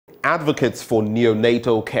Advocates for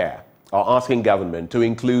neonatal care are asking government to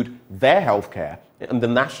include their health care in the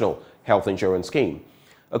National Health Insurance Scheme.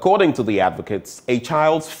 According to the advocates, a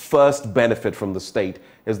child's first benefit from the state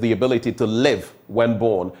is the ability to live when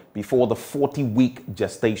born before the 40-week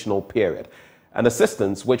gestational period, an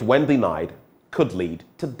assistance which, when denied, could lead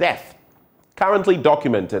to death. Currently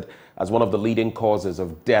documented as one of the leading causes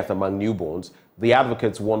of death among newborns, the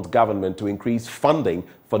advocates want government to increase funding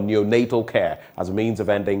for neonatal care as a means of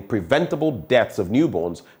ending preventable deaths of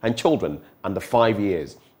newborns and children under 5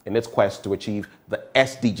 years in its quest to achieve the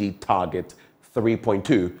SDG target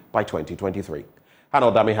 3.2 by 2023.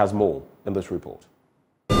 Hannah Odami has more in this report.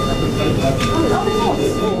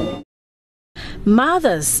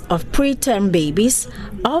 Mothers of preterm babies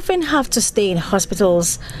often have to stay in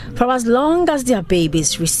hospitals for as long as their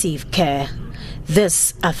babies receive care.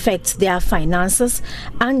 This affects their finances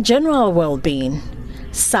and general well-being.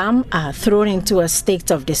 Some are thrown into a state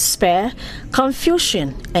of despair,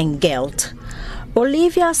 confusion, and guilt.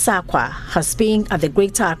 Olivia Sakwa has been at the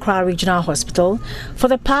Greater Accra Regional Hospital for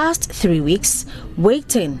the past 3 weeks,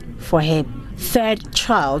 waiting for her third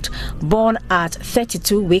child, born at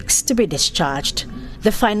 32 weeks, to be discharged.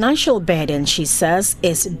 The financial burden, she says,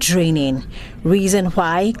 is draining, reason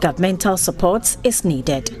why governmental support is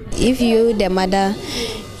needed. If you, the mother,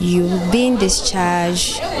 you've been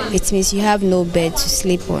discharged, it means you have no bed to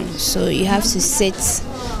sleep on, so you have to sit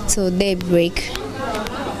till daybreak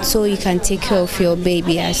so you can take care of your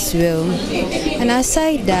baby as well. And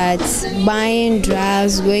aside that, buying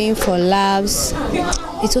drugs, going for labs,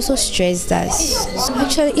 it also stresses us. So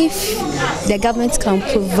actually, if the government can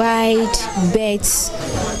provide beds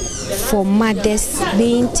for mothers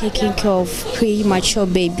being taken care of premature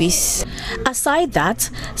babies. Aside that,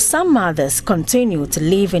 some mothers continue to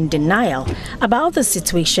live in denial about the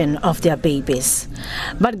situation of their babies.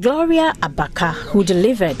 But Gloria Abaka, who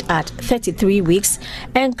delivered at 33 weeks,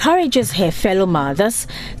 encourages her fellow mothers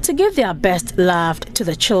to give their best love to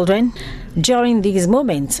the children during these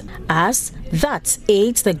moments, as that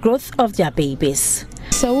aids the growth of their babies.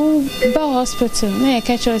 I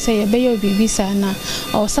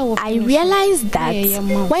realize that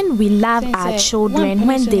when we love our children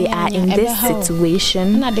when they are in this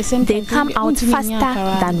situation, they come out faster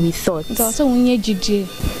than we thought.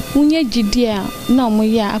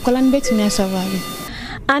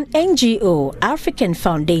 An NGO, African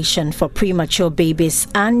Foundation for Premature Babies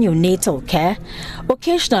and Neonatal Care,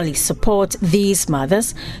 occasionally support these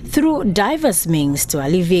mothers through diverse means to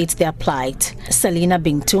alleviate their plight. Selina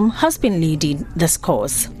Bintum has been leading this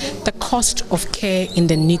cause. The cost of care in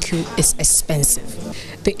the NICU is expensive.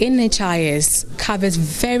 The NHIS covers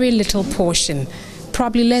very little portion,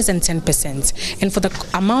 probably less than 10%, and for the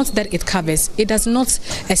amount that it covers, it does not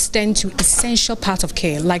extend to essential part of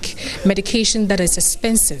care like medication that is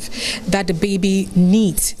expensive that the baby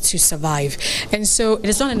needs to survive. And so it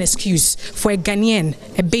is not an excuse for a Ghanaian,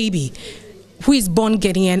 a baby who is born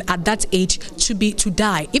Ghanaian at that age to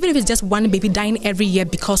die. Even if it's just one baby dying every year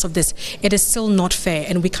because of this, it is still not fair,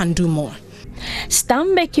 and we can do more.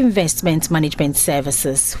 Stanbic Investment Management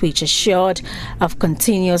Services, which assured of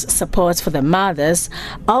continuous support for the mothers,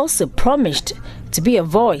 also promised to be a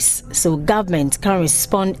voice so government can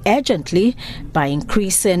respond urgently by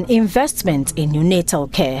increasing investment in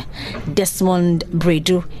neonatal care. Desmond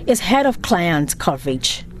Bredu is head of client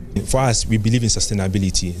coverage. For us, we believe in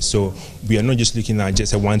sustainability, so we are not just looking at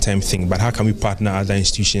just a one-time thing, but how can we partner other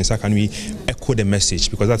institutions, how can we echo the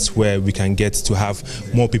message, because that's where we can get to have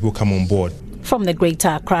more people come on board. From the Greater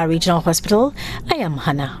Accra Regional Hospital, I am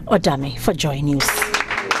Hannah Odami for Joy News.